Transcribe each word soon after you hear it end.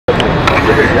ये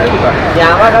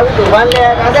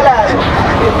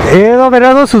तो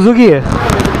मेरा तो सुजुकी है।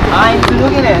 हाँ, इन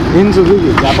सुजुकी ने। इन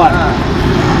सुजुकी जापान।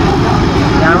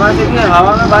 यामाहा से भी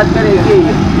हवा में बात करेगी।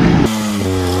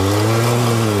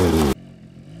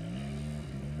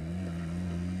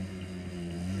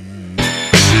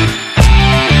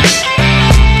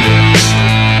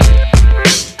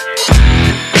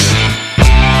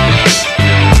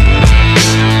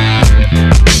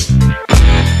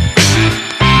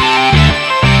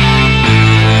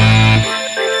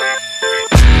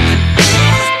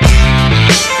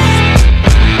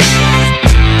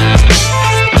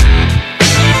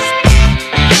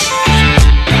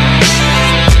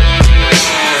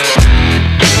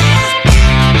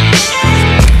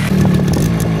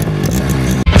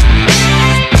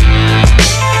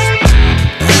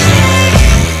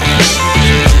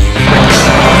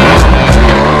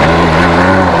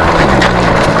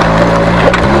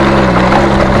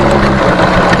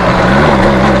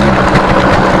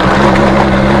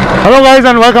 Hello guys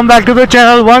and welcome back to the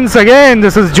channel once again.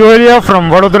 This is Joelia from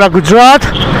VADODARA Gujarat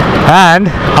and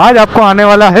आज आपको आने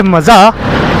वाला है मज़ा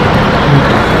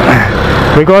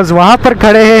because वहाँ पर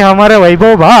खड़े हैं हमारे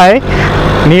वैभव भाई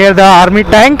नियर द आर्मी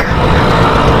टैंक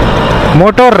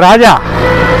मोटो राजा।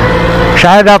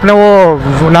 शायद आपने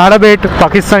वो नाड़ाबेट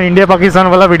पाकिस्तान इंडिया पाकिस्तान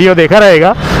वाला वीडियो देखा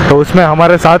रहेगा, तो उसमें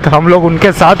हमारे साथ हम लोग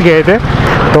उनके साथ गए थे।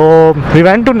 तो we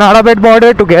went to नाड़ाबेट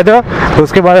border together. तो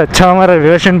उसके बाद अच्छा हमारा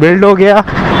रिलेशन बिल्ड हो गया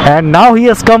and now he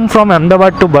has come from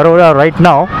Ahmedabad to Baroda right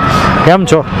now. केम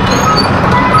छो?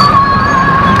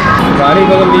 गाड़ी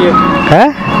बदल दी है?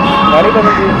 गाड़ी बदल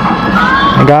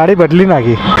दी। गाड़ी बदली ना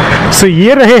की। सो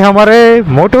ये रहे हमारे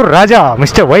मोटो राजा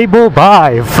मिस्टर वैभव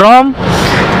भाई फ्रॉम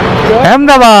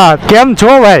अहमदाबाद। केम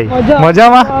छो भाई? मजा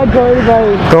में?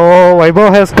 तो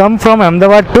वैभव has come from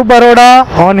Ahmedabad to Baroda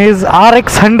on his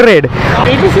RX100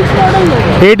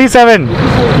 87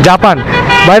 Japan.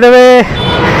 By the way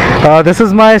this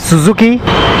is my Suzuki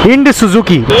InD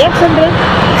Suzuki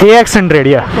AX100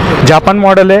 या जापान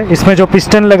मॉडल है। इसमें जो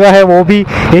पिस्टन लगा है वो भी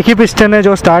एक ही पिस्टन है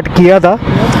जो स्टार्ट किया था।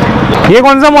 ये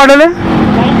कौन सा मॉडल है?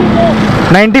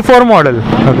 94 मॉडल।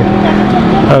 ओके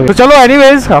तो चलो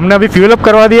एनीवेज हमने अभी फ्यूल अप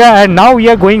करवा दिया and now we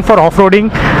are going for off roading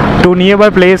to near by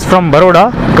place from Baroda.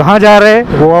 कहाँ जा रहे हैं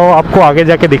वो आपको आगे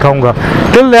जाके दिखाऊंगा।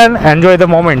 Till then enjoy the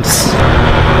moments.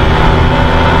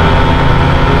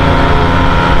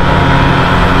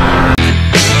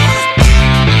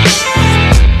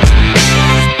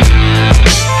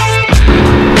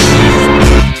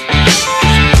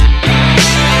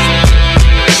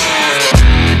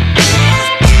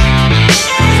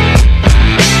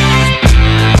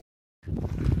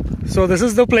 So this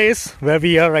is the place where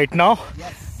we are right now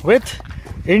with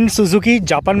InD Suzuki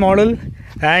Japan model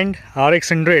and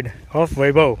RX100 of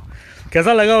वैभव।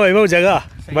 कैसा लगा वैभव जगह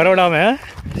बड़ौदा में? है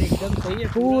एकदम सही है।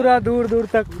 पूरा दूर दूर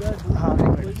तक, हाँ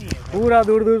पूरा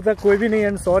दूर दूर तक कोई भी नहीं।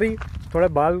 एंड सॉरी थोड़े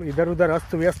बाल इधर उधर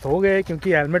अस्त व्यस्त हो गए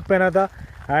क्योंकि हेलमेट पहना था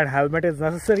एंड हेलमेट इज़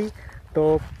नेसेसरी,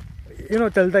 तो यू नो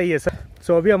चलता ही है सर।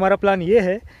 सो अभी हमारा प्लान ये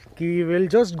है कि will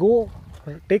just go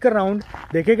take a round,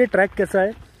 देखेंगे ट्रैक कैसा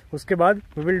है, उसके बाद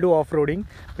we will do off roading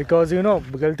because you know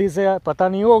गलती से पता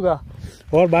नहीं होगा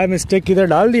और बाय मिस्टेक किधर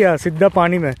डाल दिया सीधा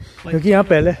पानी में, क्योंकि यहाँ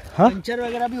पहले हाँ पंचर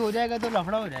वगैरह भी हो जाएगा तो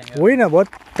लफड़ा हो जाएगा। वही ना, बहुत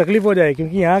तकलीफ हो जाएगी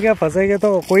क्योंकि यहाँ क्या फंसेगा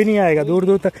तो कोई नहीं आएगा, दूर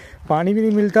दूर तक पानी भी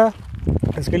नहीं मिलता।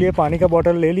 इसके लिए पानी का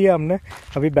बॉटल ले लिया हमने,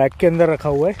 अभी बैग के अंदर रखा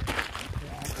हुआ है।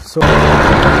 सो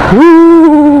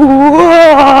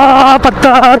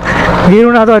पत्थर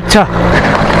गिरू ना तो अच्छा।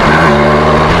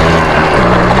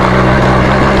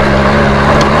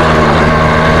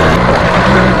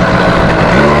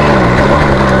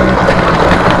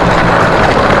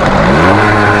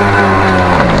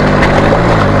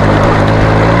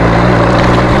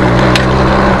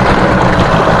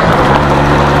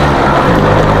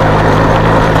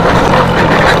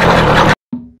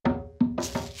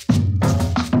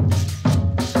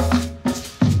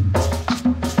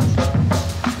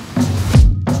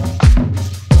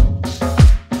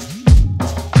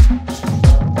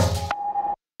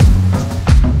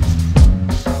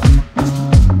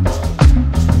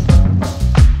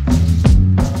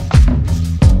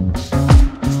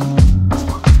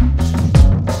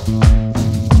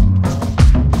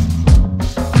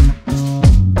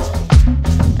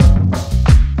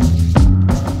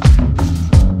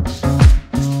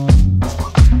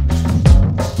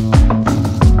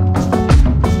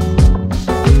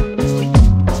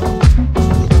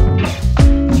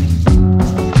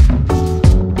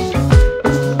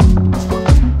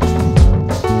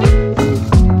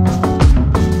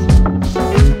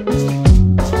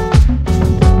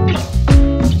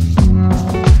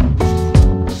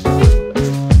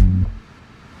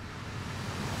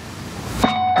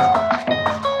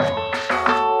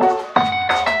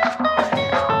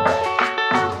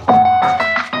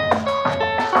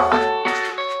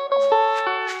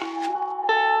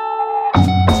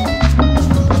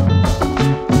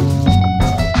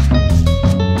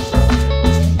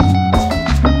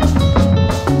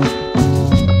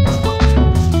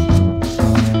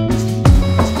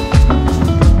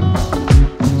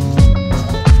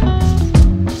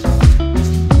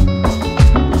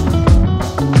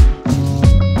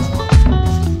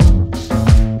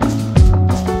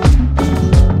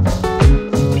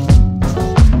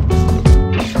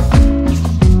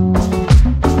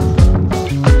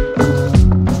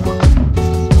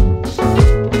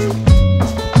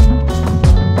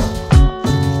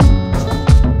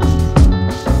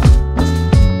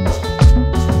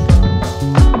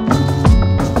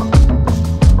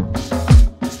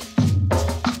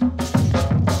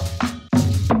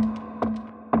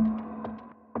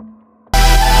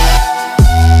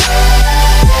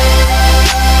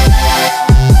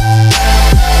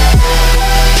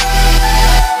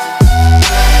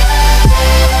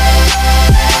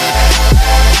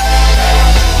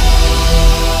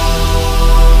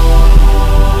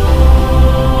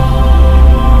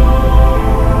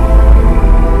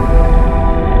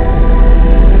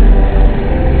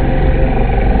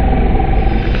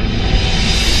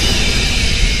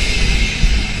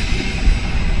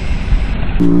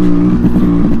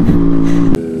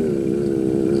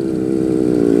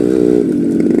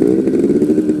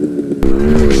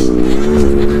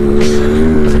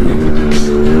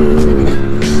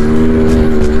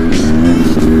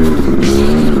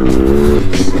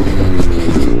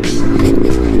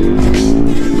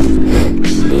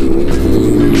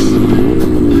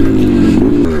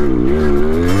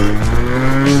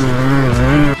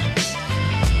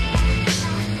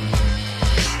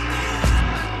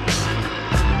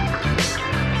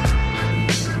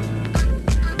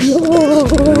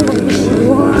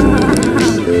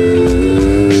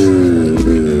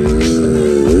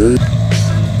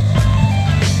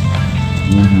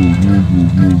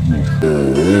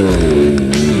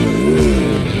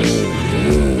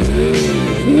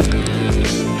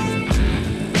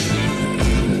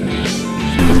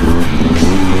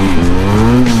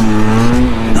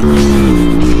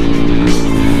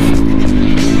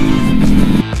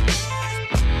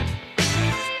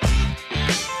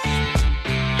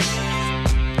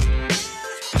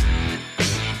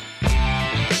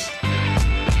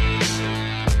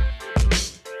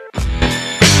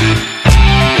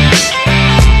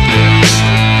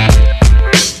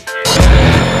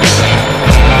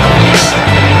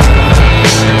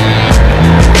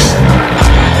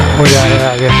 हो जा रहा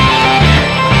है आगे।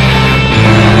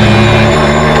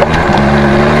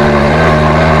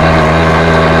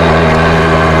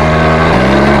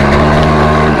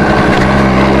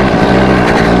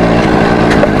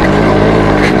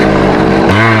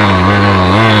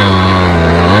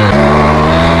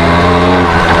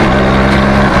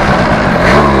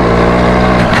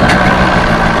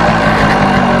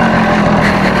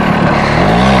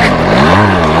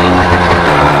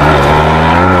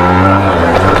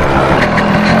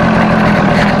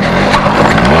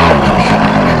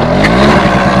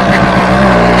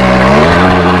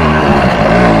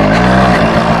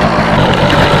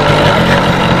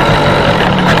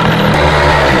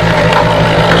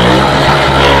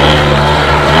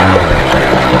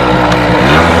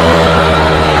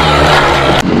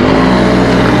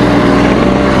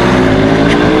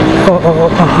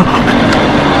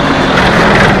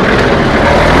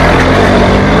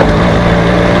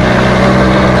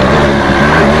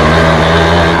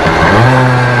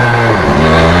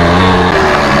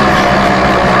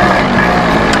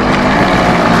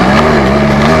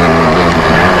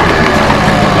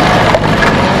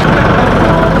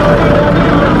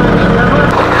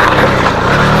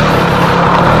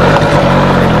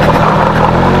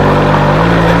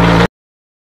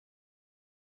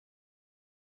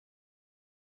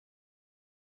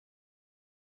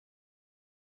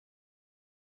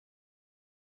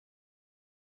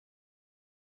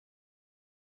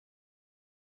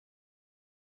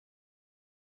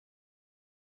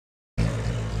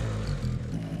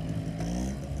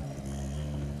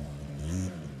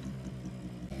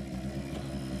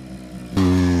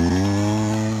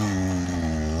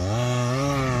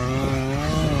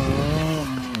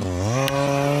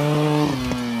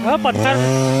 पत्थर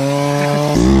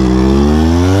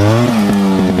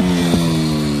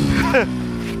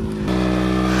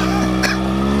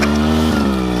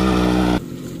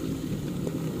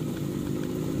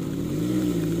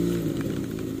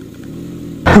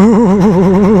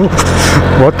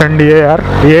बहुत ठंडी है यार,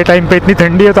 ये टाइम पे इतनी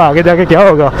ठंडी है तो आगे जाके क्या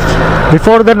होगा।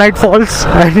 Before the night false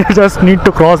I just need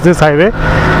to cross this highway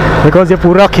because ये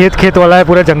पूरा खेत वाला है,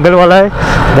 पूरा जंगल वाला है,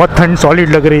 बहुत ठंड सॉलिड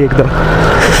लग रही है एकदम।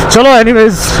 चलो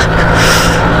anyways,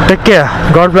 take care,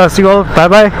 God bless you all, bye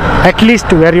bye.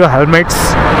 At least where your helmets,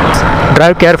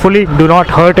 drive carefully, do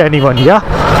not hurt anyone, या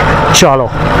चलो।